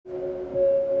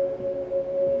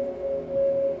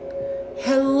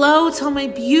hello to all my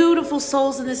beautiful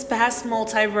souls in this vast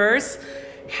multiverse.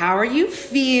 How are you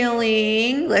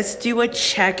feeling? Let's do a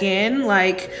check-in.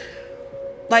 Like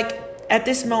at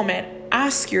this moment,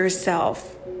 ask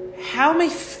yourself, how am I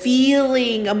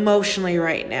feeling emotionally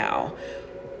right now?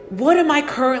 What am I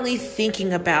currently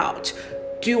thinking about?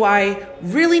 Do I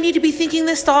really need to be thinking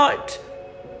this thought?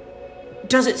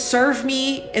 Does it serve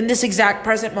me in this exact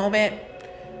present moment?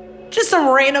 Just some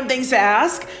random things to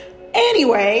ask.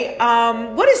 Anyway,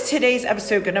 what is today's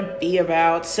episode going to be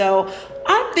about? So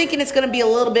I'm thinking it's going to be a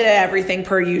little bit of everything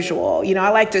per usual. You know, I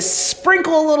like to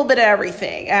sprinkle a little bit of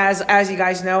everything. As you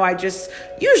guys know, I just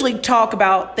usually talk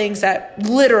about things that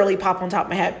literally pop on top of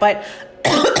my head. But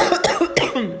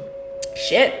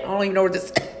shit, I don't even know where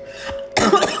this...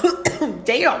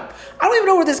 Damn, I don't even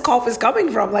know where this cough is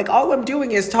coming from. Like, all I'm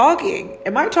doing is talking.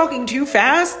 Am I talking too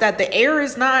fast that the air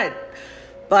is not...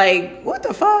 Like, what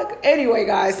the fuck? Anyway,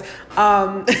 guys,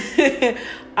 I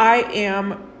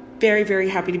am very, very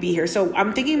happy to be here. So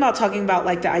I'm thinking about talking about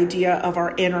like the idea of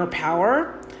our inner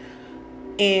power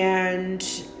and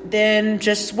then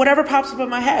just whatever pops up in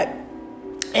my head,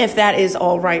 if that is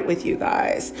all right with you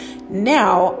guys.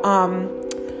 Now,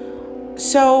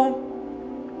 so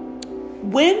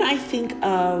when I think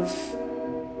of,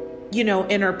 you know,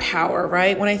 inner power,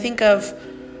 right? When I think of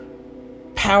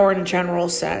power in a general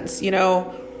sense, you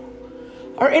know,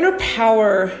 our inner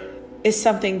power is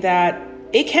something that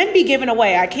it can be given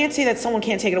away. I can't say that someone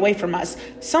can't take it away from us.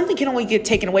 Something can only get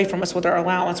taken away from us with our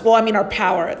allowance. Well, I mean, our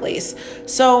power at least.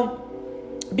 So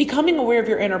becoming aware of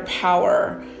your inner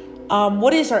power.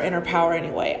 What is our inner power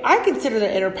anyway? I consider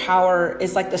the inner power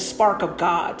is like the spark of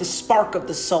God, the spark of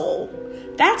the soul.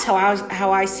 That's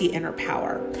how I see inner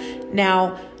power.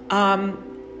 Now,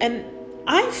 and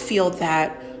I feel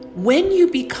that when you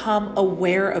become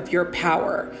aware of your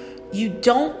power, you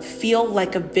don't feel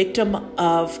like a victim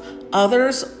of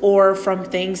others or from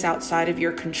things outside of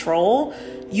your control.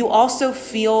 You also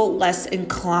feel less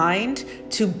inclined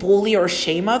to bully or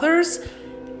shame others.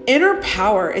 Inner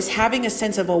power is having a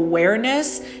sense of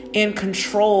awareness and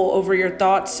control over your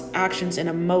thoughts, actions, and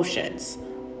emotions.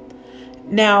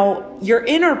 Now, your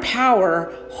inner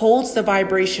power holds the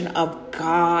vibration of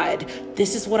God.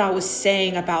 This is what I was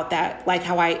saying about that, like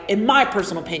how in my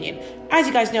personal opinion, as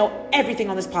you guys know, everything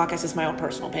on this podcast is my own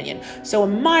personal opinion. So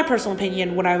in my personal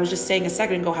opinion, what I was just saying a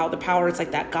second ago, how the power is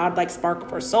like that God-like spark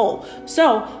of our soul.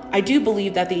 So I do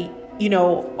believe that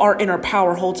our inner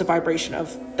power holds a vibration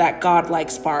of that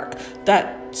God-like spark.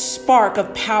 That spark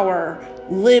of power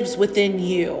lives within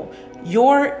you.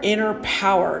 Your inner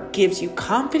power gives you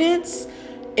confidence.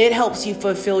 It helps you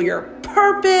fulfill your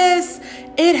purpose.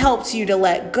 It helps you to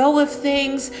let go of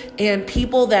things and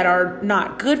people that are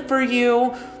not good for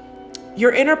you.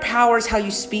 Your inner power is how you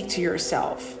speak to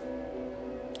yourself.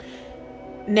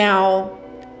 Now,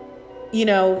 you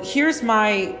know, here's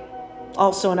my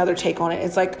also another take on it.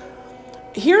 It's like,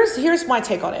 here's my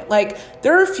take on it. Like,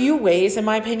 there are a few ways, in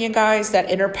my opinion, guys, that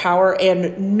inner power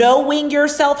and knowing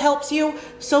yourself helps you.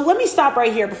 So let me stop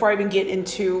right here before I even get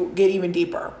even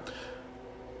deeper.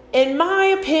 In my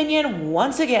opinion,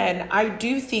 once again, I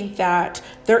do think that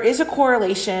there is a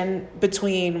correlation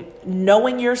between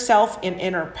knowing yourself and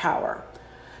inner power.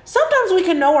 Sometimes we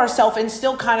can know ourselves and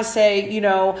still kind of say, you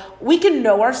know, we can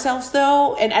know ourselves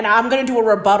though. And I'm going to do a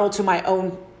rebuttal to my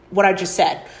own, what I just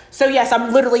said. So yes,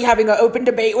 I'm literally having an open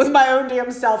debate with my own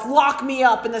damn self. Lock me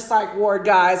up in the psych ward,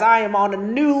 guys. I am on a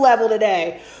new level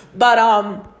today.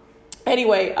 But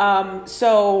anyway,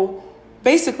 so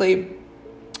basically,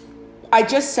 I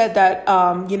just said that,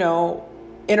 you know,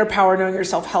 inner power, knowing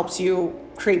yourself helps you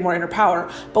create more inner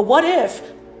power. But what if,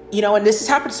 you know, and this has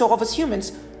happened to all of us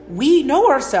humans, we know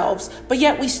ourselves, but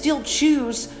yet we still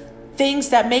choose things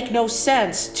that make no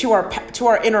sense to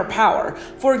our inner power.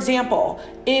 For example,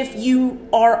 if you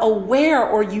are aware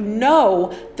or you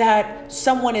know that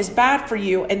someone is bad for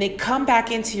you and they come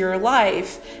back into your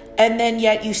life, and then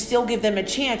yet you still give them a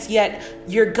chance, yet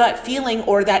your gut feeling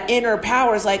or that inner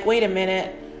power is like, wait a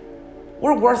minute,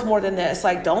 we're worth more than this.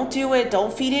 Like, don't do it.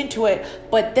 Don't feed into it.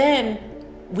 But then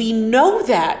we know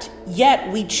that,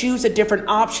 yet we choose a different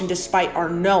option despite our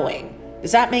knowing.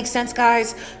 Does that make sense,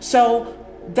 guys? So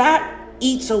that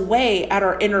eats away at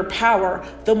our inner power.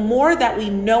 The more that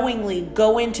we knowingly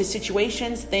go into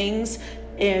situations, things,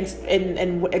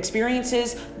 and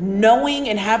experiences, knowing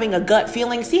and having a gut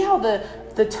feeling. See how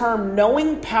the term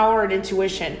knowing, power, and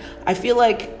intuition, I feel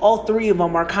like all three of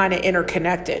them are kind of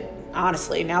interconnected.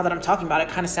 Honestly, now that I'm talking about it,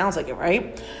 kind of sounds like it,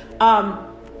 right?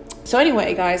 So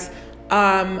anyway, guys,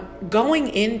 going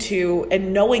into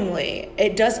and knowingly,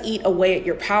 it does eat away at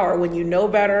your power when you know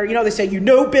better. You know, they say, you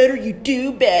know better, you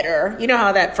do better. You know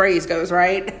how that phrase goes,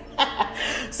 right?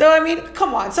 So, I mean,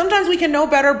 come on. Sometimes we can know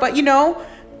better, but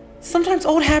sometimes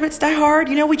old habits die hard.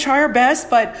 We try our best,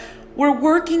 but we're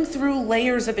working through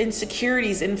layers of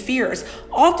insecurities and fears.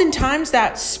 Oftentimes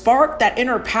that spark, that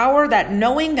inner power, that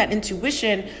knowing, that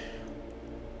intuition,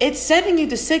 it's sending you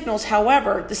the signals.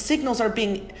 However, the signals are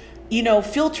being,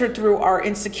 filtered through our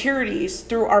insecurities,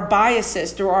 through our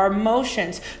biases, through our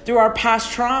emotions, through our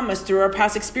past traumas, through our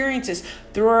past experiences,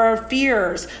 through our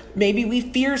fears. Maybe we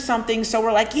fear something, so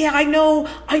we're like, yeah, I know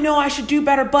I should do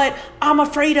better, but I'm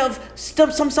afraid of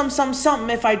something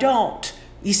if I don't.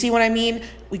 You see what I mean?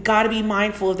 We got to be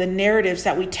mindful of the narratives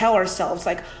that we tell ourselves,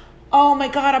 like, oh my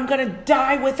God, I'm going to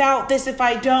die without this if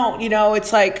I don't.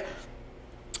 It's like,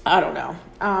 I don't know.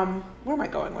 Where am I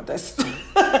going with this?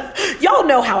 Y'all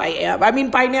know how I am. I mean,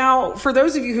 by now, for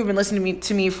those of you who've been listening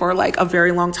to me for like a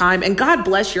very long time, and God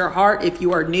bless your heart if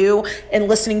you are new and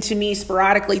listening to me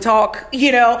sporadically talk,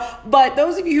 but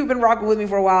those of you who've been rocking with me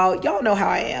for a while, y'all know how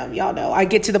I am. Y'all know I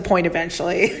get to the point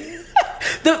eventually.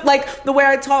 The way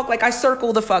I talk, like I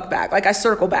circle the fuck back, like I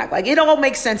circle back, like it all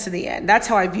makes sense in the end. That's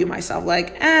how I view myself.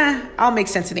 Like, I'll make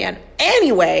sense in the end.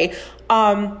 Anyway,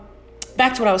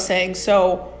 back to what I was saying.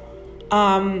 So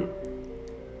I'm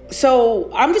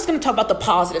just going to talk about the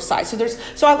positive side.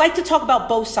 So I like to talk about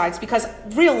both sides because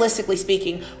realistically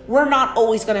speaking, we're not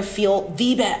always going to feel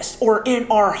the best or in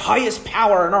our highest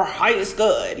power and our highest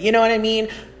good. You know what I mean?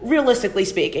 Realistically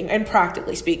speaking and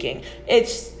practically speaking,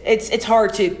 it's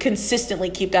hard to consistently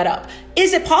keep that up.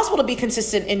 Is it possible to be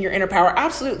consistent in your inner power?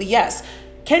 Absolutely, yes.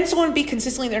 Can someone be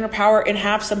consistently in their inner power and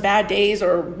have some bad days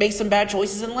or make some bad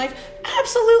choices in life?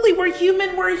 Absolutely. We're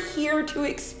human. We're here to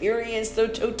experience the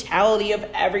totality of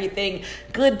everything,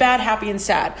 good, bad, happy, and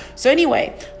sad. So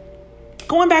anyway,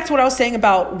 going back to what I was saying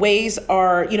about ways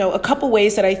are, a couple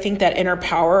ways that I think that inner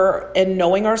power and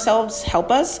knowing ourselves help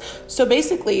us. So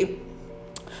basically,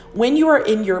 when you are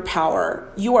in your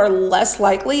power, you are less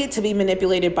likely to be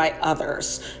manipulated by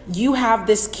others. You have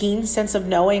this keen sense of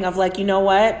knowing of like, you know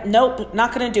what? Nope,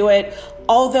 not going to do it.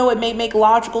 Although it may make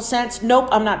logical sense. Nope,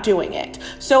 I'm not doing it.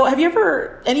 So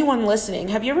anyone listening,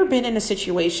 have you ever been in a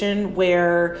situation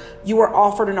where you were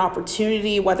offered an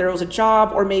opportunity, whether it was a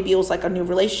job or maybe it was like a new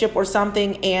relationship or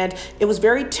something, and it was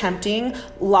very tempting.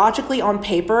 Logically on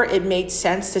paper, it made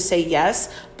sense to say yes,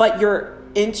 but your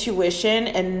intuition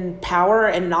and power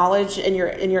and knowledge and your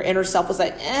inner self was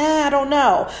like, I don't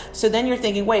know. So then you're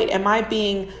thinking, wait, am I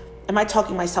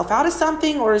talking myself out of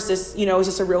something, or is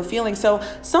this a real feeling? So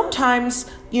sometimes,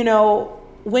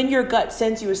 when your gut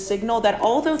sends you a signal that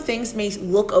although things may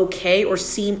look okay or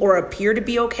seem or appear to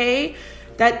be okay,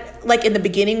 that like in the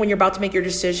beginning when you're about to make your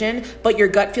decision, but your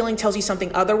gut feeling tells you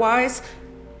something otherwise,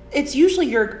 it's usually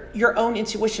your own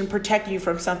intuition protecting you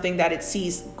from something that it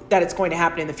sees that it's going to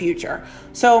happen in the future.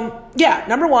 So yeah,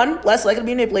 number one, less likely to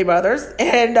be manipulated by others.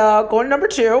 And going to number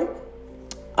two,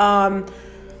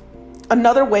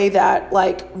 another way that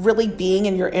like really being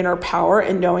in your inner power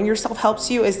and knowing yourself helps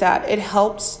you is that it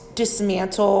helps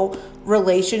dismantle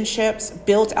relationships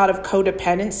built out of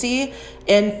codependency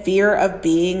and fear of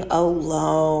being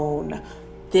alone.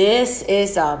 This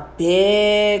is a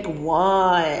big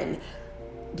one.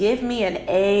 Give me an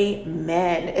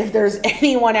amen if there's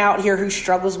anyone out here who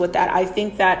struggles with that. I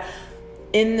think that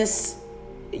in this,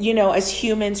 as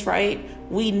humans, right,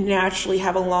 we naturally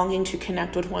have a longing to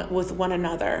connect with one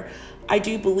another. I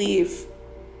do believe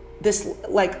this,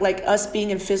 like us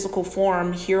being in physical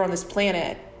form here on this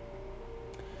planet,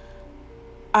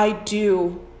 I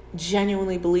do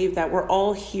genuinely believe that we're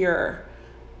all here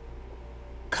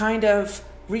kind of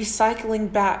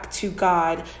recycling back to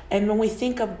God. And when we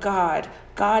think of God,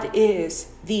 God is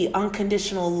the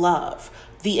unconditional love,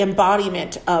 the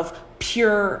embodiment of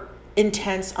pure,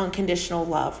 intense, unconditional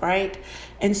love, right?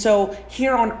 And so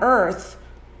here on earth,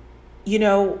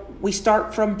 we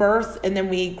start from birth and then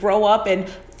we grow up and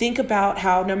think about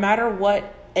how no matter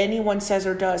what anyone says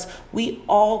or does, we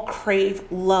all crave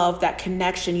love, that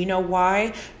connection. You know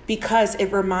why? Because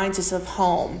it reminds us of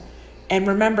home. And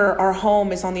remember, our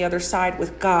home is on the other side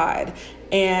with God.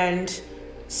 And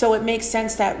so it makes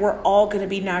sense that we're all going to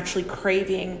be naturally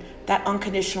craving that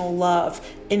unconditional love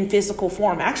in physical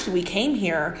form. Actually, we came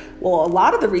here. Well, a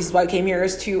lot of the reasons why I came here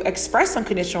is to express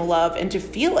unconditional love and to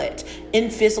feel it in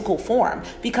physical form.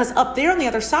 Because up there on the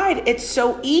other side, it's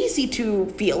so easy to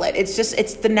feel it.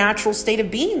 It's the natural state of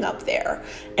being up there.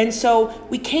 And so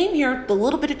we came here with a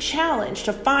little bit of challenge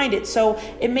to find it. So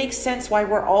it makes sense why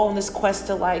we're all on this quest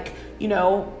to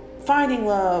finding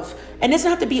love. And it doesn't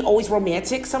have to be always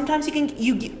romantic. Sometimes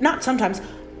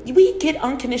we get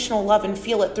unconditional love and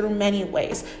feel it through many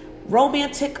ways.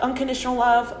 Romantic unconditional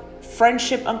love,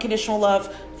 friendship unconditional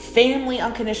love, family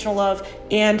unconditional love,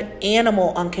 and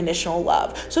animal unconditional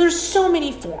love. So there's so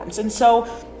many forms. And so,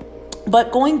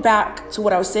 but going back to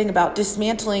what I was saying about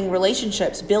dismantling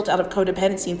relationships built out of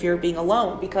codependency and fear of being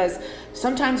alone, because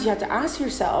sometimes you have to ask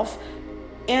yourself,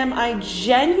 am I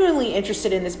genuinely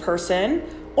interested in this person,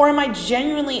 or am I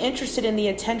genuinely interested in the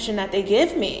attention that they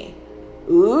give me?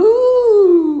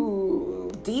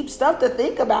 Ooh, deep stuff to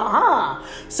think about, huh?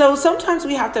 So sometimes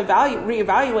we have to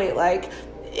reevaluate, like,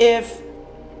 if,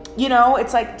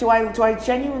 it's like, do I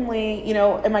genuinely,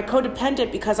 am I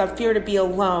codependent because I fear to be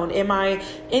alone? Am I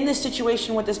in this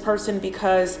situation with this person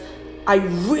because I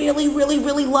really, really,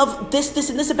 really love this,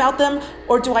 and this about them?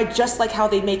 Or do I just like how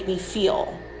they make me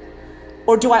feel?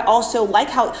 Or do I also like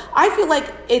how, I feel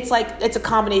like it's a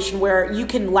combination where you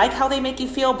can like how they make you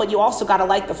feel, but you also got to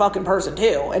like the fucking person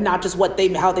too, and not just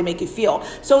how they make you feel.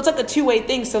 So it's like a two-way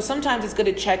thing. So sometimes it's good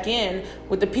to check in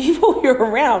with the people you're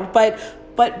around. But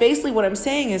basically what I'm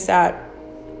saying is that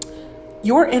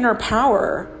your inner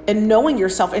power and knowing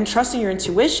yourself and trusting your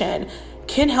intuition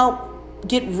can help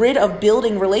get rid of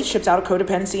building relationships out of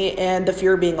codependency and the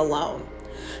fear of being alone.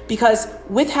 Because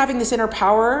with having this inner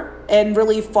power and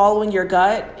really following your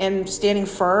gut and standing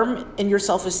firm in your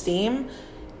self-esteem,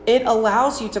 it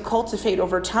allows you to cultivate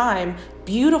over time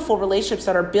beautiful relationships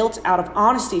that are built out of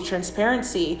honesty,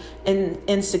 transparency,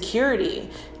 and security,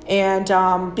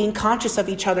 and being conscious of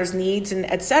each other's needs,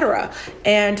 and etc.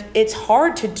 And it's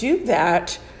hard to do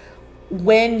that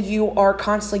when you are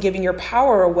constantly giving your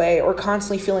power away or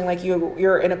constantly feeling like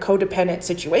you're in a codependent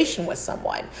situation with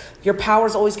someone. Your power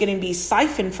is always going to be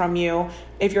siphoned from you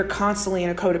if you're constantly in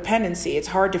a codependency. It's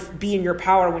hard to be in your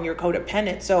power when you're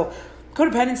codependent. So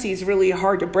codependency is really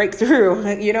hard to break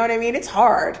through. You know what I mean? It's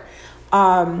hard.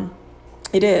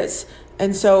 It is.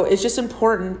 And so it's just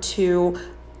important to,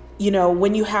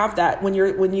 when you have that, when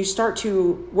you start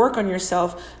to work on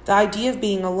yourself, the idea of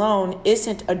being alone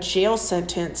isn't a jail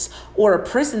sentence or a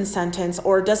prison sentence,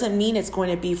 or it doesn't mean it's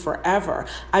going to be forever.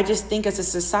 I just think as a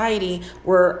society,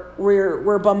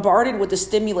 we're bombarded with the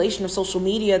stimulation of social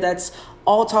media that's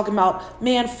all talking about,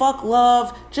 man, fuck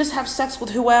love, just have sex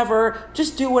with whoever,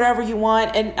 just do whatever you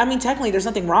want. And I mean, technically there's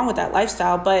nothing wrong with that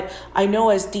lifestyle, but I know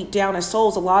as deep down as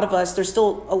souls, a lot of us, there's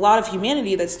still a lot of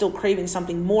humanity that's still craving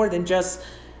something more than just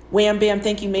wham, bam,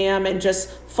 thank you, ma'am, and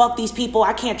just fuck these people.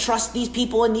 I can't trust these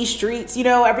people in these streets.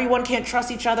 Everyone can't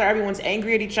trust each other. Everyone's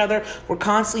angry at each other. We're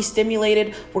constantly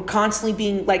stimulated. We're constantly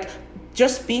being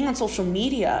just being on social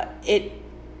media. It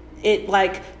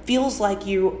feels like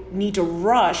you need to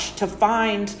rush to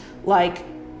find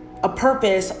a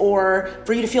purpose, or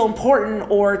for you to feel important,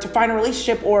 or to find a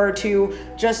relationship, or to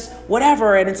just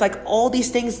whatever. And it's like all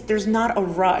these things, there's not a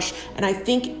rush. And I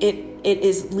think it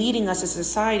is leading us as a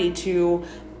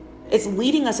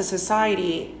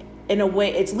society in a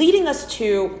way, it's leading us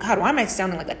to, God, why am I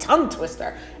sounding like a tongue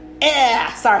twister?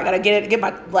 Sorry, I gotta get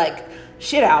my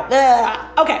shit out.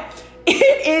 Okay.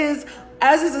 It is,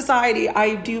 as a society,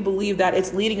 I do believe that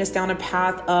it's leading us down a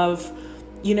path of,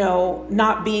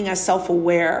 not being as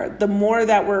self-aware. The more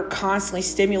that we're constantly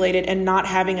stimulated and not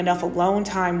having enough alone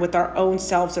time with our own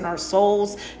selves and our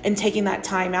souls, and taking that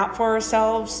time out for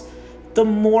ourselves, the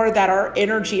more that our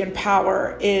energy and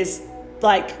power is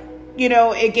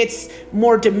it gets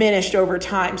more diminished over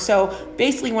time. So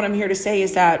basically what I'm here to say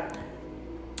is that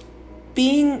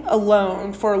being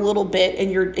alone for a little bit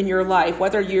in your life,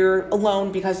 whether you're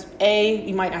alone because A,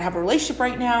 you might not have a relationship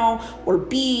right now, or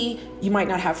B, you might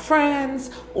not have friends,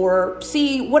 or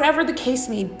C, whatever the case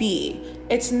may be,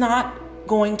 it's not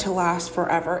going to last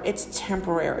forever. It's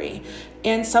temporary.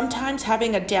 And sometimes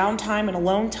having a downtime and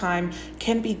alone time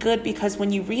can be good, because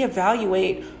when you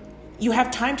reevaluate, you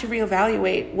have time to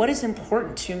reevaluate what is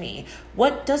important to me.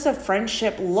 What does a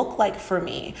friendship look like for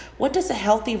me? What does a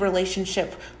healthy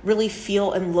relationship really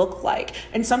feel and look like?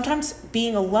 And sometimes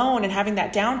being alone and having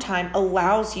that downtime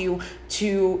allows you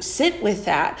to sit with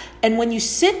that. And when you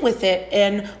sit with it,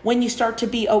 and when you start to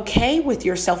be okay with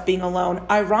yourself being alone,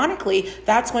 ironically,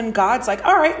 that's when God's like,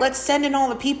 all right, let's send in all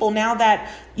the people now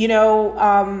that,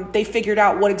 they figured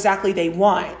out what exactly they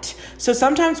want. So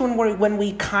sometimes when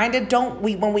we kind of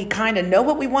know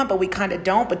what we want, but we kind of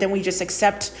don't, but then we just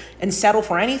accept and settle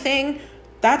for anything,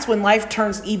 that's when life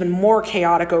turns even more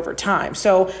chaotic over time.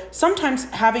 So sometimes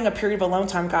having a period of alone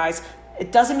time, guys,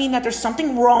 it doesn't mean that there's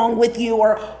something wrong with you,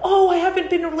 or, oh, I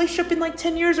haven't been in a relationship in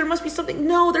 10 years. There must be something.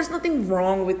 No, there's nothing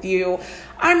wrong with you.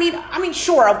 I mean,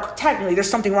 sure, technically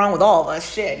there's something wrong with all of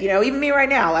us. Shit, even me right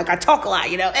now, I talk a lot,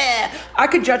 I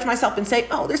could judge myself and say,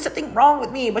 oh, there's something wrong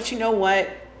with me. But you know what?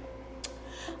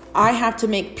 I have to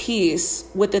make peace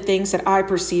with the things that I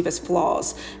perceive as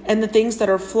flaws. And the things that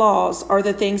are flaws are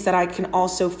the things that I can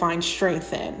also find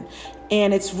strength in.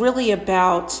 And it's really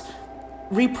about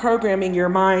reprogramming your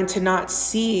mind to not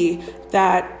see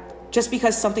that just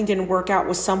because something didn't work out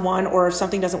with someone, or if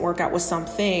something doesn't work out with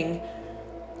something,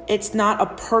 it's not a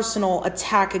personal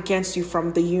attack against you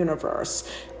from the universe.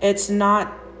 It's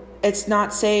not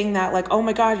saying that like, oh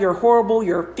my God, you're horrible,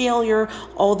 you're a failure,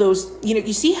 all those,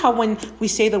 you see how when we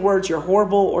say the words you're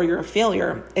horrible or you're a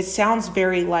failure, it sounds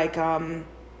very like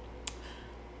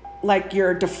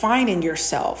you're defining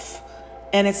yourself.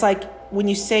 And it's like, when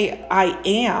you say I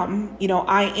am,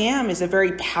 I am is a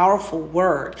very powerful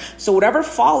word. So whatever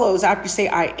follows after you say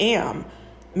I am,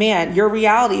 man, your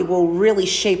reality will really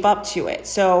shape up to it.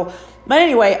 So, but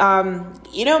anyway,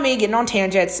 me getting on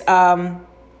tangents.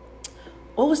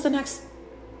 What was the next?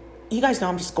 You guys know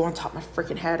I'm just going on top of my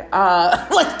freaking head.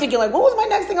 Thinking what was my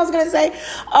next thing I was going to say?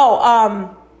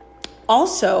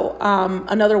 Also,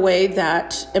 another way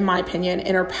that, in my opinion,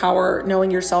 inner power,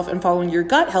 knowing yourself and following your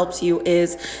gut helps you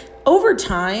is over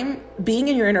time, being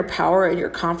in your inner power and your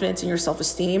confidence and your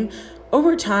self-esteem,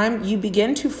 over time, you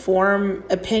begin to form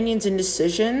opinions and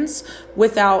decisions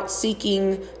without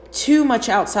seeking too much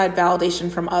outside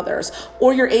validation from others,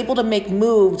 or you're able to make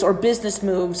moves or business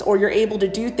moves, or you're able to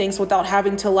do things without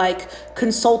having to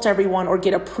consult everyone or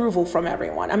get approval from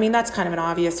everyone. I mean, that's kind of an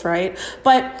obvious, right?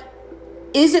 But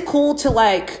is it cool to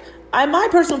my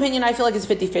personal opinion, I feel like it's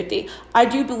 50-50. I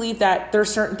do believe that there are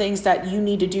certain things that you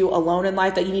need to do alone in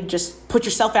life, that you need to just put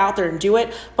yourself out there and do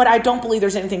it. But I don't believe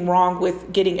there's anything wrong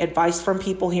with getting advice from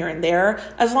people here and there,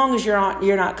 as long as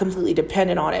you're not completely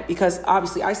dependent on it. Because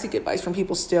obviously I seek advice from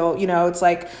people still, it's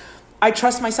like, I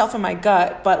trust myself and my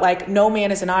gut, but no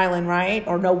man is an island, right?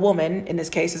 Or no woman in this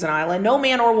case is an island. No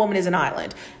man or woman is an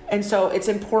island. And so it's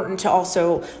important to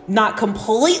also not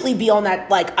completely be on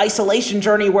that isolation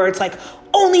journey where it's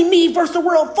only me versus the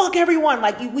world, fuck everyone.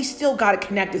 We still got to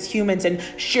connect as humans and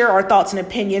share our thoughts and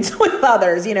opinions with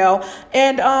others,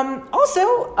 And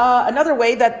also another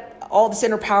way that all this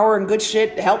inner power and good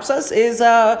shit helps us is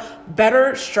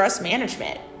better stress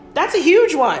management. That's a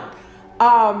huge one.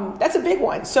 That's a big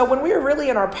one. So when we're really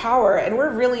in our power and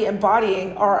we're really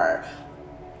embodying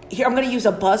here I'm going to use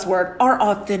a buzzword, our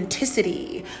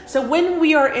authenticity. So when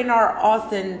we are in our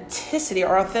authenticity,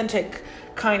 our authentic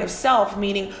kind of self,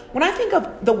 meaning when I think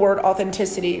of the word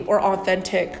authenticity or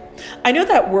authentic, I know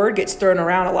that word gets thrown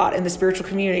around a lot in the spiritual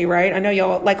community, right? I know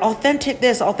y'all authentic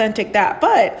this, authentic that.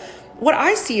 But what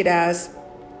I see it as,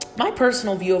 my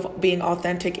personal view of being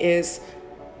authentic is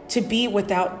to be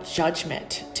without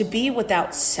judgment, to be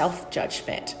without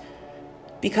self-judgment.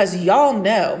 Because y'all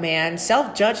know, man,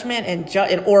 self-judgment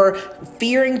or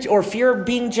fear of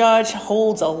being judged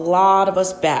holds a lot of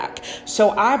us back.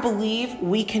 So I believe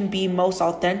we can be most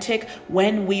authentic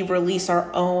when we release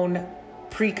our own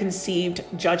preconceived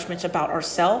judgments about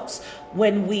ourselves,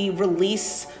 when we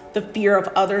release the fear of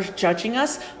others judging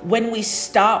us, when we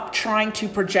stop trying to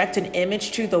project an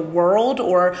image to the world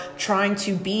or trying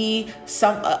to be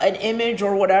an image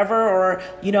or whatever, or,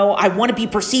 I want to be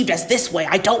perceived as this way.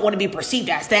 I don't want to be perceived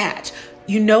as that.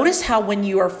 You notice how when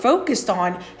you are focused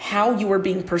on how you are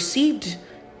being perceived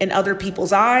in other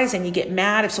people's eyes and you get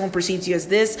mad if someone perceives you as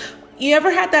this. You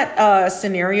ever had that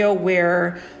scenario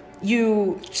where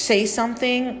you say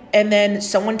something and then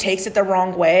someone takes it the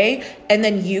wrong way and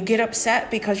then you get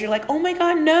upset because you're like, oh my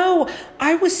God, no,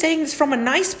 I was saying this from a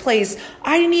nice place.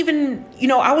 I didn't even,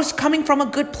 I was coming from a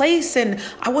good place and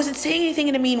I wasn't saying anything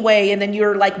in a mean way. And then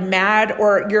you're mad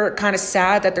or you're kind of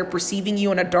sad that they're perceiving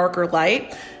you in a darker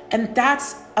light. And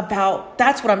that's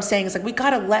what I'm saying is we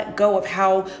got to let go of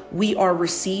how we are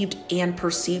received and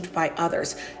perceived by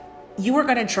others. You are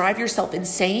going to drive yourself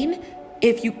insane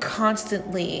if you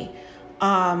constantly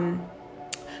try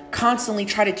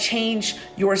to change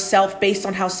yourself based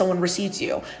on how someone receives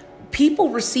you. People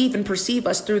receive and perceive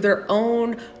us through their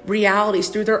own realities,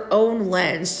 through their own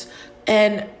lens,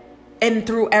 and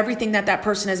through everything that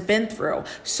person has been through.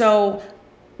 So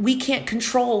we can't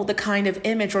control the kind of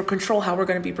image or control how we're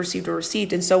going to be perceived or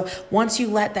received. And so once you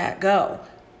let that go,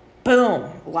 boom,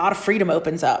 a lot of freedom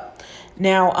opens up.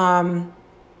 Now,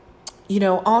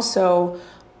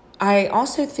 I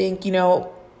also think,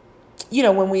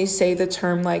 when we say the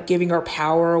term giving our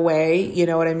power away, you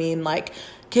know what I mean?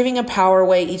 Giving a power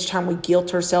away each time we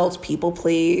guilt ourselves, people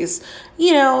please,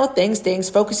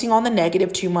 things, focusing on the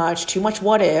negative too much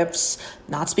what ifs,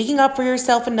 not speaking up for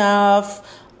yourself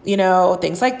enough,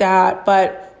 things like that.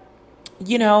 But,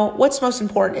 what's most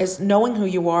important is knowing who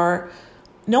you are.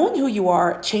 Knowing who you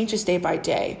are changes day by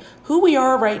day. Who we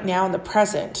are right now in the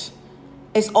present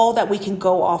is all that we can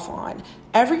go off on.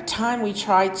 Every time we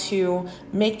try to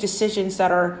make decisions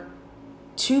that are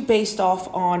too based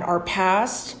off on our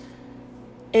past,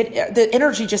 the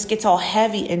energy just gets all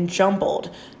heavy and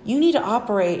jumbled. You need to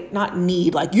operate, not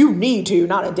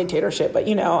a dictatorship, but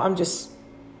I'm just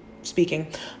speaking.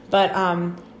 But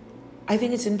I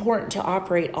think it's important to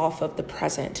operate off of the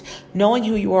present, knowing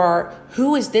who you are.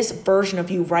 Who is this version of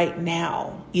you right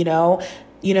now?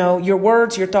 Your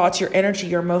words, your thoughts, your energy,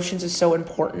 your emotions is so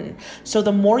important. So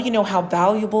the more you know how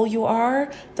valuable you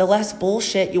are, the less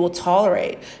bullshit you will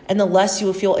tolerate and the less you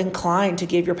will feel inclined to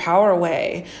give your power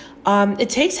away. It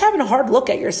takes having a hard look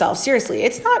at yourself. Seriously,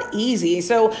 it's not easy.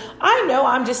 So I know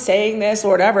I'm just saying this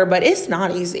or whatever, but it's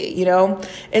not easy.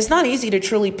 It's not easy to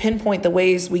truly pinpoint the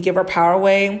ways we give our power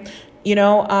away.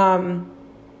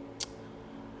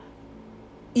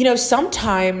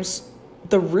 Sometimes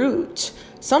the root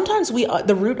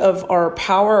of our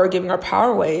power or giving our power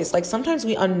away is like sometimes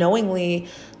we unknowingly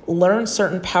learn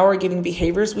certain power giving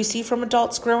behaviors we see from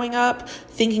adults growing up,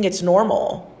 thinking it's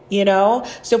normal.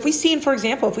 So if we've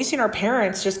seen our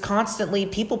parents just constantly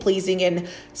people pleasing and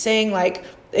saying like,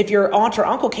 if your aunt or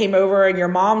uncle came over and your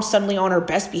mom's suddenly on her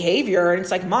best behavior and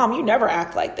it's like, Mom, you never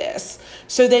act like this.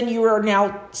 So then you are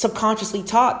now subconsciously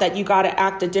taught that you got to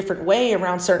act a different way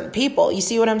around certain people. You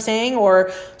see what I'm saying?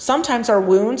 Or sometimes our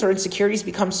wounds or insecurities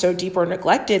become so deep or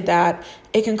neglected that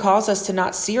it can cause us to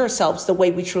not see ourselves the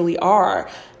way we truly are.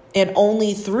 And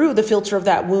only through the filter of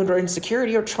that wound or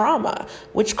insecurity or trauma,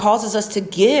 which causes us to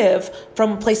give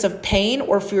from a place of pain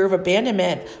or fear of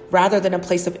abandonment rather than a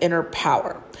place of inner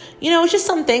power. It's just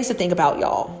some things to think about,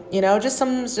 y'all. Just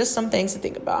some things to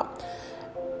think about.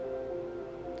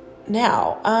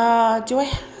 Now, do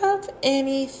I have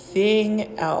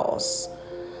anything else?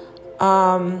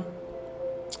 Other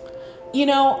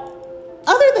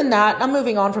than that, I'm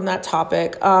moving on from that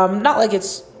topic. Not like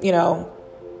it's,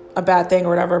 a bad thing or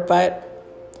whatever, but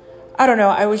I don't know.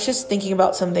 I was just thinking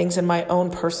about some things in my own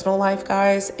personal life,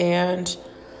 guys. And,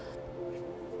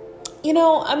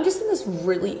 I'm just in this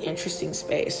really interesting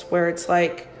space where it's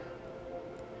like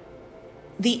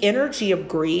the energy of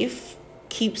grief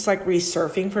keeps like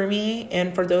resurfing for me.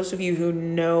 And for those of you who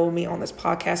know me on this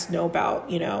podcast, know about,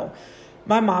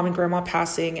 my mom and grandma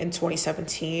passing in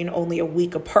 2017, only a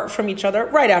week apart from each other,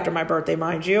 right after my birthday,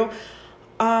 mind you.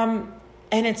 And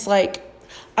it's like,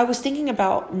 I was thinking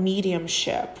about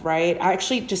mediumship, right? I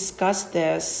actually discussed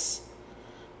this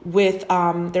with,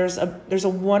 there's a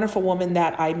wonderful woman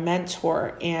that I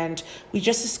mentor, and we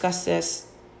just discussed this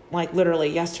like literally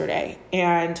yesterday.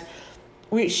 And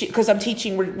because I'm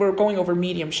teaching, we're going over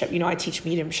mediumship. I teach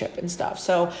mediumship and stuff.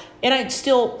 So, and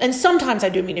sometimes I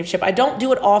do mediumship. I don't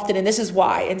do it often, and this is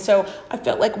why. And so I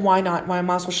felt like, why not? Why I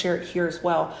might as well share it here as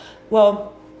well.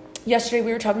 Well, yesterday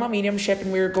we were talking about mediumship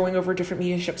and we were going over different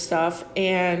mediumship stuff.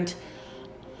 And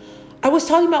I was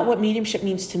talking about what mediumship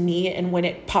means to me and when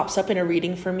it pops up in a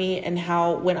reading for me, and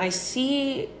how when I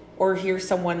see or hear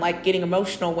someone like getting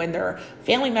emotional when their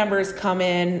family members come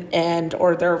in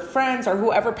or their friends or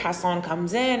whoever passed on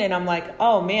comes in, and I'm like,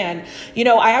 oh man,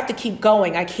 I have to keep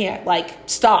going. I can't like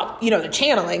stop, the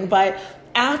channeling. But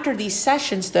after these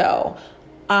sessions though,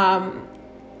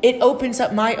 it opens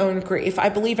up my own grief. I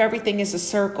believe everything is a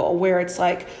circle where it's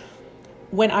like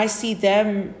when I see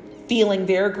them feeling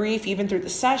their grief, even through the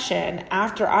session,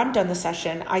 after I'm done the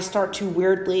session, I start to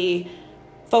weirdly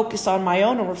focus on my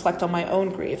own and reflect on my own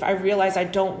grief. I realize I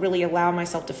don't really allow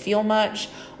myself to feel much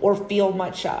or feel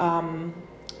much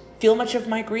of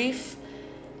my grief.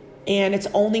 And it's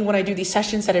only when I do these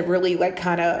sessions that it really like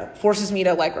kind of forces me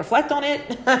to like reflect on it.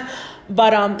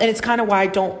 But, and it's kind of why I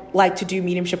don't like to do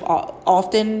mediumship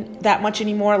often that much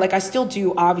anymore. Like I still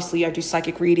do, obviously I do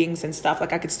psychic readings and stuff.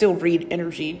 Like I could still read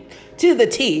energy to the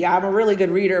T. I'm a really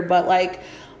good reader, but like,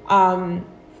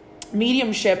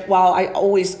 mediumship, while I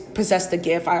always possess the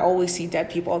gift, I always see dead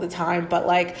people all the time, but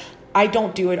like, I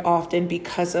don't do it often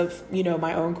because of,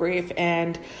 my own grief.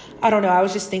 And I don't know, I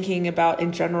was just thinking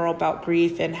in general about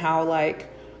grief and how like,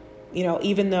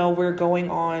 even though we're going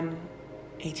on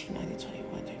 18, 19,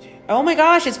 21, 22. Oh my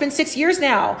gosh, it's been 6 years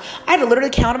now. I had to literally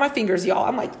count on my fingers, y'all.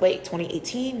 I'm like, wait,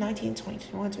 2018, 19, 20,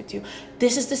 21, 22.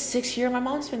 This is the 6th year my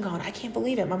mom's been gone. I can't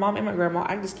believe it. My mom and my grandma,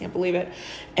 I just can't believe it.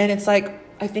 And it's like,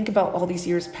 I think about all these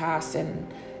years past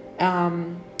and,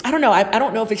 I don't know. I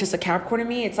don't know if it's just a Capricorn in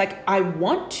me. It's like, I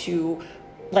want to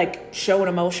like show an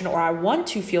emotion or I want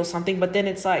to feel something, but then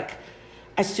it's like,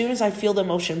 as soon as I feel the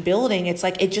emotion building, it's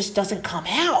like, it just doesn't come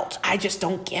out. I just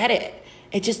don't get it.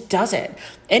 It just doesn't.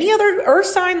 Any other earth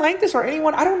sign like this or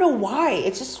anyone, I don't know why.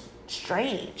 It's just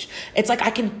strange. It's like,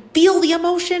 I can feel the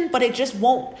emotion, but it just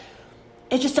won't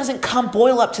it just doesn't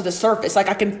boil up to the surface. Like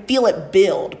I can feel it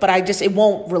build, but it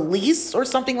won't release or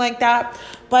something like that.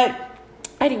 But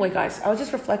anyway, guys, I was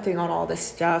just reflecting on all this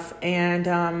stuff. And,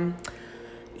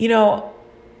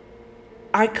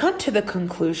 I come to the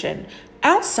conclusion,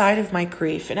 outside of my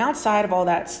grief and outside of all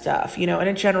that stuff, in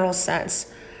a general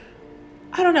sense,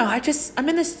 I don't know. I'm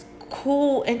in this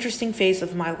cool, interesting phase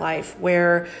of my life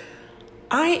where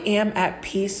I am at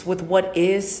peace with what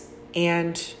is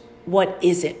and what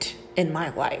isn't in my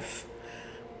life.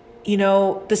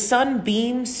 The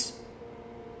sunbeams,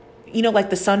 like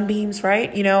the sunbeams,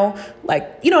 right?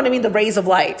 Like, you know what I mean? The rays of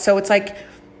light. So it's like,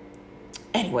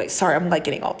 anyway, sorry, I'm like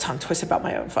getting all tongue twisted about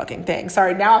my own fucking thing.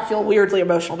 Sorry, now I feel weirdly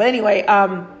emotional. But anyway,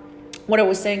 what I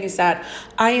was saying is that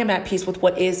I am at peace with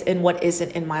what is and what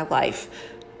isn't in my life.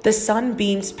 The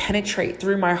sunbeams penetrate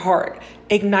through my heart,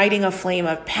 igniting a flame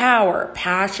of power,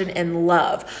 passion, and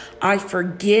love. I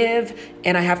forgive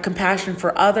and I have compassion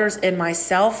for others and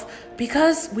myself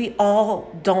because we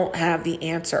all don't have the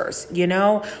answers.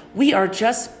 We are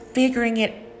just figuring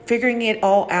it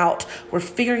all out. We're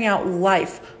figuring out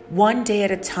life one day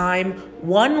at a time,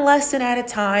 one lesson at a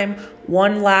time,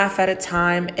 one laugh at a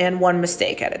time, and one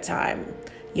mistake at a time.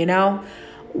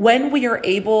 When we are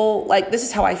able, this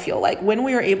is how I feel, when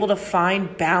we are able to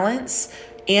find balance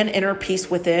and inner peace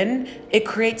within, it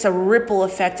creates a ripple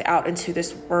effect out into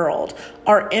this world.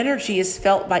 Our energy is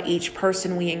felt by each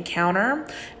person we encounter.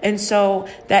 And so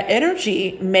that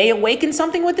energy may awaken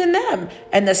something within them.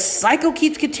 And the cycle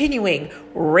keeps continuing,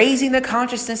 raising the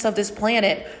consciousness of this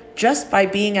planet just by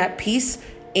being at peace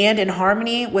and in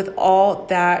harmony with all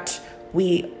that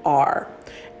we are.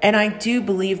 And I do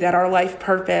believe that our life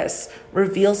purpose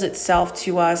reveals itself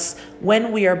to us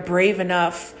when we are brave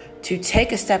enough to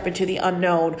take a step into the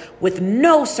unknown with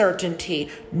no certainty,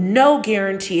 no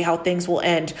guarantee how things will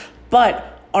end,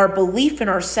 but our belief in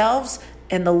ourselves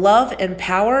and the love and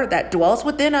power that dwells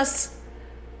within us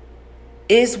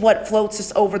is what floats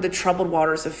us over the troubled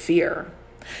waters of fear.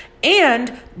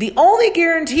 And the only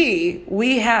guarantee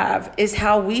we have is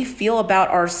how we feel about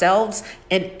ourselves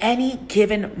in any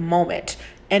given moment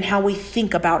and how we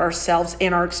think about ourselves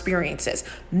and our experiences.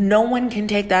 No one can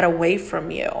take that away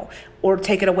from you or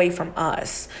take it away from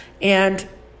us. And,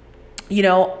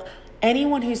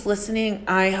 anyone who's listening,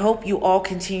 I hope you all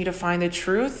continue to find the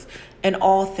truth in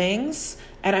all things.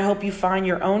 And I hope you find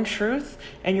your own truth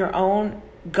and your own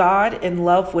God and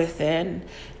love within.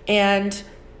 And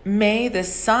may the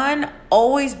sun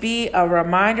always be a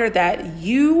reminder that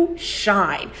you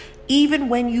shine. Even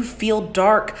when you feel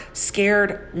dark,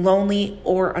 scared, lonely,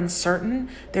 or uncertain,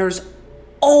 there's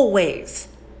always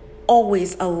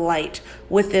a light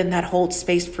within that holds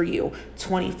space for you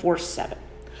 24/7.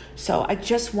 So I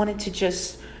just wanted to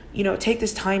take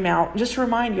this time out, just to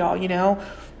remind y'all,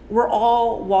 we're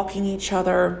all walking each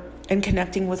other and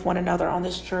connecting with one another on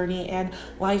this journey, and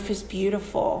life is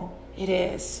beautiful. It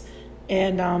is.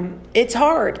 And it's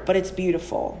hard, but it's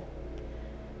beautiful.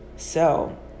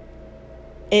 So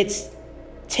it's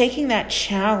taking that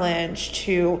challenge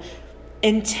to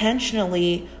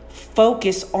intentionally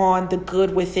focus on the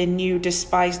good within you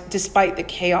despite the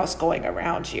chaos going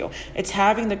around you. It's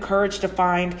having the courage to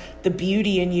find the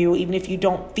beauty in you, even if you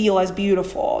don't feel as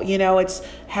beautiful. It's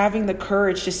having the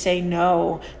courage to say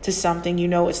no to something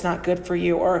it's not good for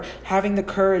you, or having the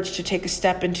courage to take a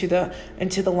step into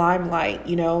the limelight.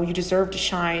 You deserve to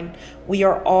shine. We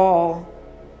are all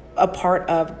a part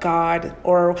of God,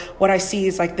 or what I see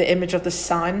is like the image of the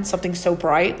sun, something so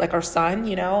bright like our sun,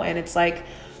 and it's like,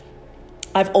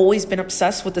 I've always been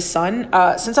obsessed with the sun.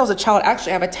 Since I was a child,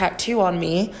 actually I have a tattoo on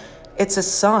me. It's a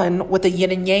sun with a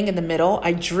yin and yang in the middle.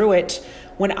 I drew it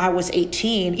when I was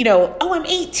 18. I'm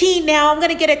 18 now, I'm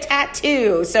going to get a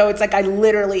tattoo. So it's like I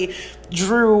literally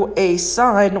drew a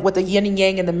sun with a yin and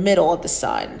yang in the middle of the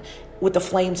sun, with the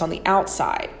flames on the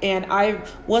outside. And I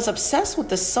was obsessed with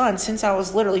the sun since I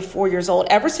was literally 4 years old.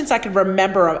 Ever since I could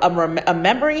remember a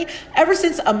memory,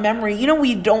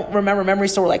 we don't remember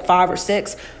memories till we're like 5 or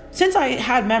 6. Since I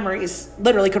had memories,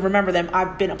 literally could remember them,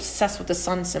 I've been obsessed with the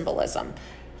sun symbolism.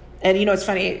 And it's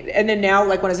funny. And then now,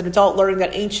 like when I was an adult, learning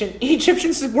that ancient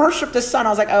Egyptians worshiped the sun, I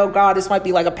was like, oh God, this might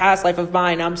be like a past life of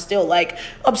mine. I'm still like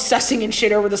obsessing and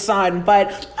shit over the sun,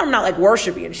 but I'm not like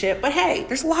worshiping and shit. But hey,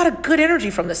 there's a lot of good energy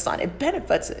from the sun. It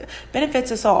benefits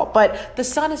us all. But the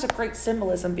sun is a great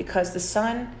symbolism because the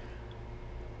sun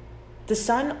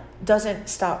doesn't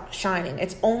stop shining.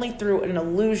 It's only through an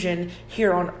illusion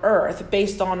here on Earth,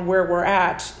 based on where we're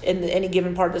at in any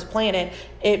given part of this planet.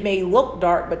 It may look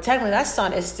dark, but technically that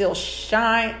sun is still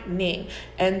shining.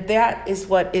 And that is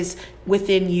what is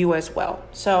within you as well.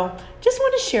 So just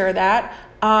want to share that.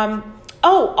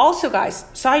 Also guys,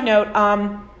 side note,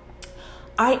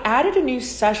 I added a new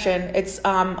session. It's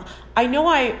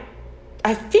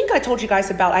I think I told you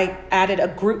guys about, I added a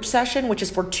group session, which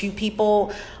is for 2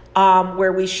 people,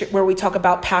 where we talk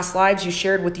about past lives you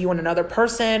shared with you and another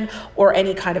person, or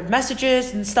any kind of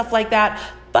messages and stuff like that.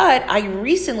 But I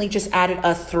recently just added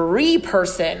a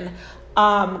 3-person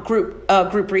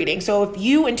group reading. So if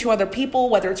you and 2 other people,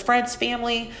 whether it's friends,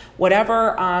 family,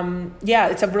 whatever,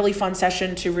 it's a really fun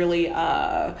session to really,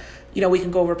 we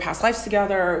can go over past lives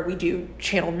together. We do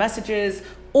channeled messages,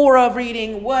 aura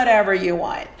reading, whatever you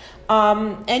want.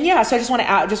 So I just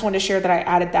wanted to share that I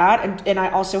added that. And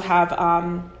I also have,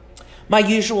 my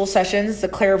usual sessions, the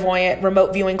clairvoyant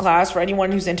remote viewing class for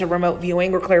anyone who's into remote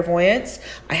viewing or clairvoyance.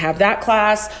 I have that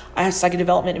class. I have psychic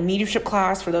development and mediumship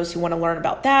class for those who want to learn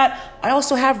about that. I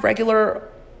also have regular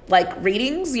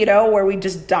readings, where we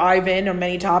just dive in on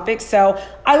many topics. So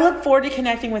I look forward to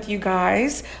connecting with you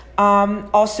guys.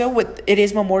 Also it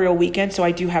is Memorial Weekend, so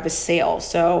I do have a sale.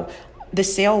 So the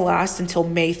sale lasts until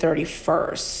May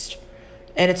 31st,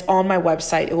 and it's on my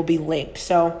website. It will be linked.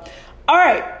 So, all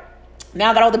right.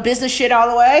 Now that all the business shit out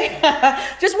of the way,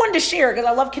 just wanted to share because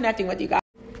I love connecting with you guys.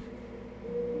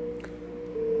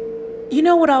 You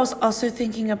know what I was also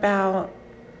thinking about?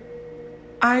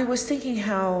 I was thinking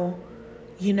how,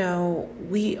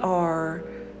 we are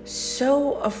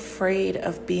so afraid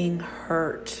of being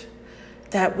hurt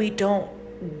that we don't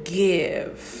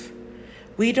give.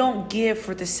 We don't give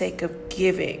for the sake of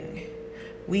giving.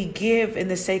 We give in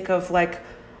the sake of I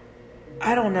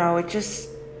don't know,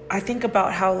 I think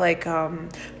about how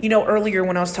earlier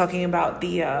when I was talking about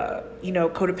the,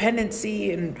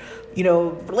 codependency and,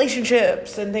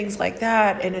 relationships and things like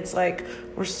that. And it's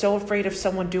we're so afraid of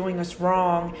someone doing us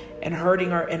wrong and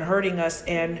hurting us.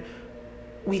 And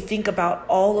we think about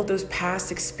all of those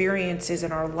past experiences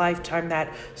in our lifetime that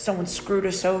someone screwed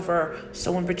us over,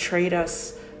 someone betrayed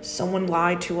us, someone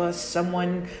lied to us,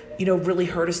 someone, really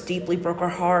hurt us deeply, broke our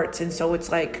hearts. And so it's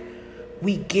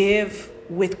we give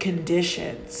with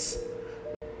conditions.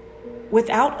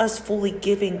 Without us fully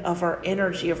giving of our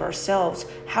energy, of ourselves,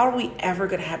 how are we ever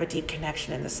going to have a deep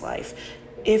connection in this life?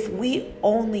 If we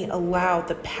only allow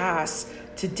the past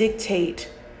to dictate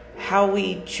how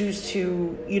we choose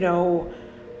to,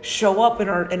 show up in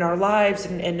our lives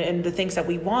and the things that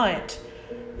we want,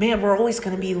 man, we're always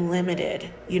going to be limited,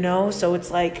 So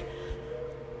it's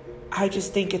I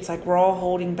just think it's we're all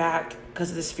holding back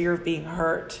because of this fear of being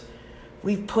hurt.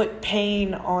 We've put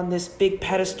pain on this big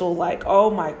pedestal,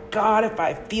 oh my God, if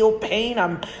I feel pain,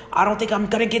 I don't think I'm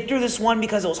going to get through this one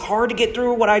because it was hard to get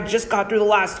through what I just got through the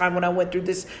last time when I went through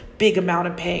this big amount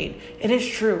of pain. And it's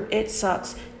true. It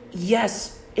sucks.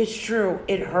 Yes, it's true.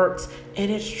 It hurts. And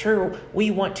it's true.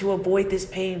 We want to avoid this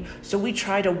pain. So we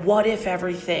try to what if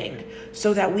everything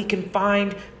so that we can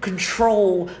find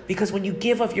control. Because when you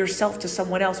give of yourself to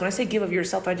someone else, when I say give of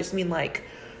yourself, I just mean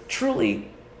truly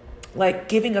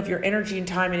giving of your energy and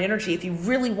time and energy. If you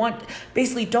really want,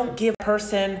 basically don't give a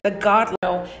person the God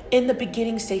in the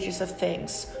beginning stages of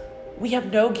things. We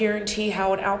have no guarantee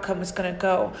how an outcome is going to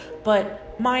go.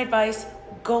 But my advice,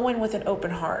 go in with an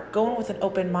open heart, go in with an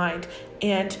open mind,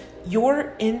 and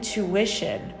your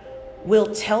intuition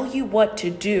will tell you what to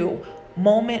do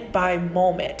moment by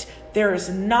moment. There is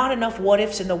not enough what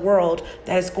ifs in the world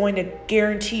that is going to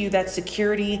guarantee you that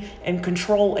security and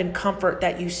control and comfort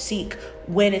that you seek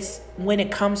when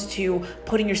it comes to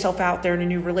putting yourself out there in a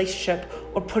new relationship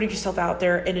or putting yourself out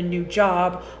there in a new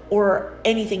job or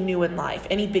anything new in life,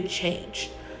 any big change.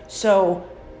 So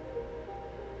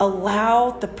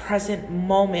allow the present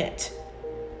moment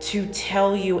to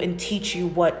tell you and teach you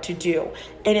what to do.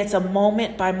 And it's a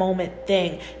moment by moment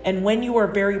thing. And when you are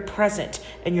very present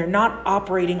and you're not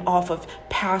operating off of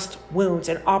past wounds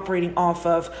and operating off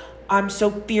of, I'm so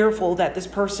fearful that this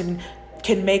person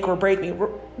can make or break me.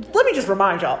 Let me just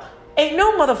remind y'all, ain't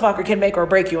no motherfucker can make or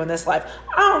break you in this life.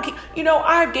 I don't care.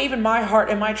 I've given my heart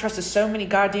and my trust to so many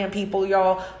goddamn people,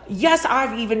 y'all. Yes,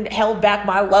 I've even held back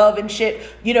my love and shit,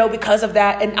 because of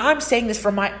that. And I'm saying this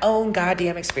from my own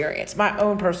goddamn experience. My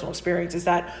own personal experience is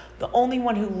that the only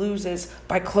one who loses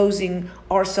by closing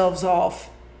ourselves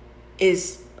off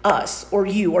is us or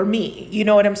you or me. You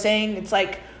know what I'm saying? It's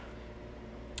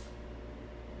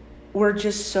we're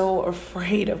just so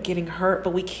afraid of getting hurt,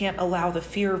 but we can't allow the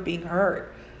fear of being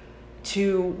hurt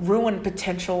to ruin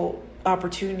potential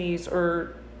opportunities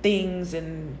or things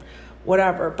and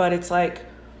whatever. But it's when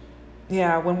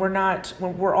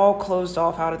we're all closed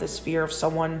off out of this fear of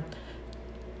someone,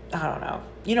 I don't know,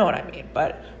 you know what I mean.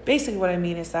 But basically what I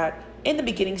mean is that in the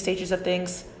beginning stages of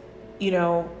things,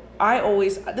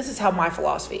 this is how my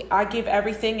philosophy, I give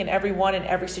everything and everyone in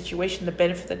every situation the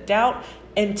benefit of the doubt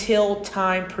until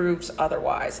time proves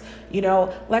otherwise.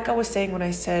 Like I was saying when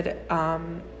I said,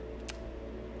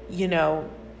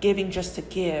 giving just to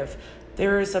give,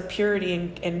 there is a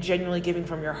purity in genuinely giving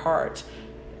from your heart.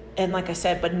 And like I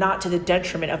said, but not to the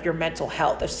detriment of your mental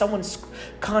health. If someone's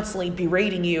constantly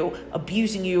berating you,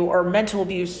 abusing you, or mental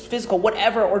abuse, physical,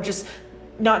 whatever, or just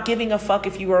not giving a fuck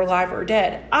if you are alive or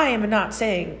dead, I am not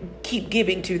saying keep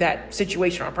giving to that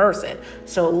situation or person.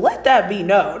 So let that be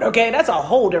known, okay? That's a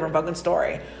whole different fucking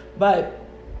story. But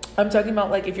I'm talking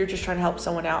about, like, if you're just trying to help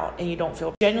someone out and you don't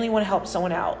feel genuinely want to help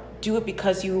someone out, do it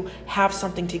because you have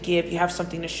something to give, you have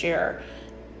something to share.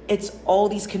 It's all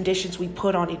these conditions we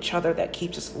put on each other that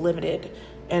keeps us limited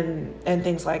and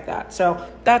things like that. So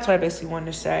that's what I basically wanted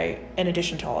to say in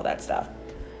addition to all that stuff.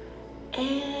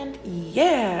 And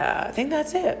yeah, I think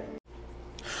that's it.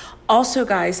 Also,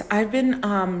 guys, I've been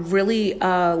really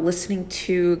listening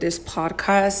to this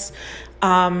podcast.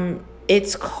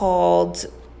 It's called,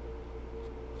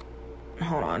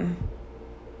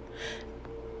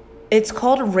 it's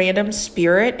called Random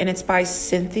Spirit, and it's by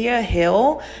Cynthia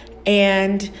Hill.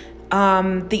 And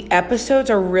the episodes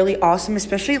are really awesome,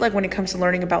 especially like when it comes to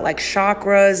learning about like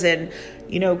chakras and,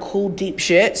 cool deep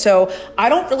shit. So I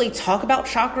don't really talk about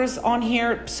chakras on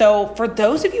here. So for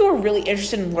those of you who are really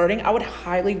interested in learning, I would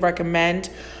highly recommend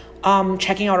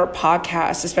checking out her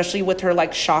podcast, especially with her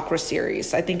like chakra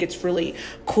series. I think it's really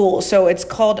cool. So it's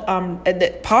called,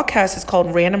 the podcast is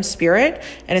called Random Spirit,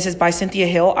 and it says by Cynthia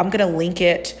Hill. I'm going to link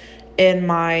it in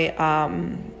my,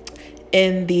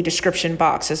 in the description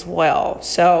box as well.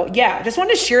 So yeah, just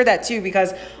wanted to share that too,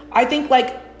 because I think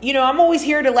like, I'm always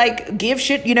here to like give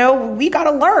shit, we got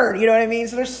to learn, you know what I mean?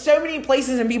 So there's so many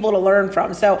places and people to learn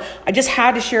from. So I just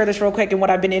had to share this real quick and what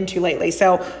I've been into lately.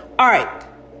 So, all right,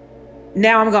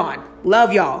 now I'm gone.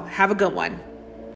 Love y'all. Have a good one.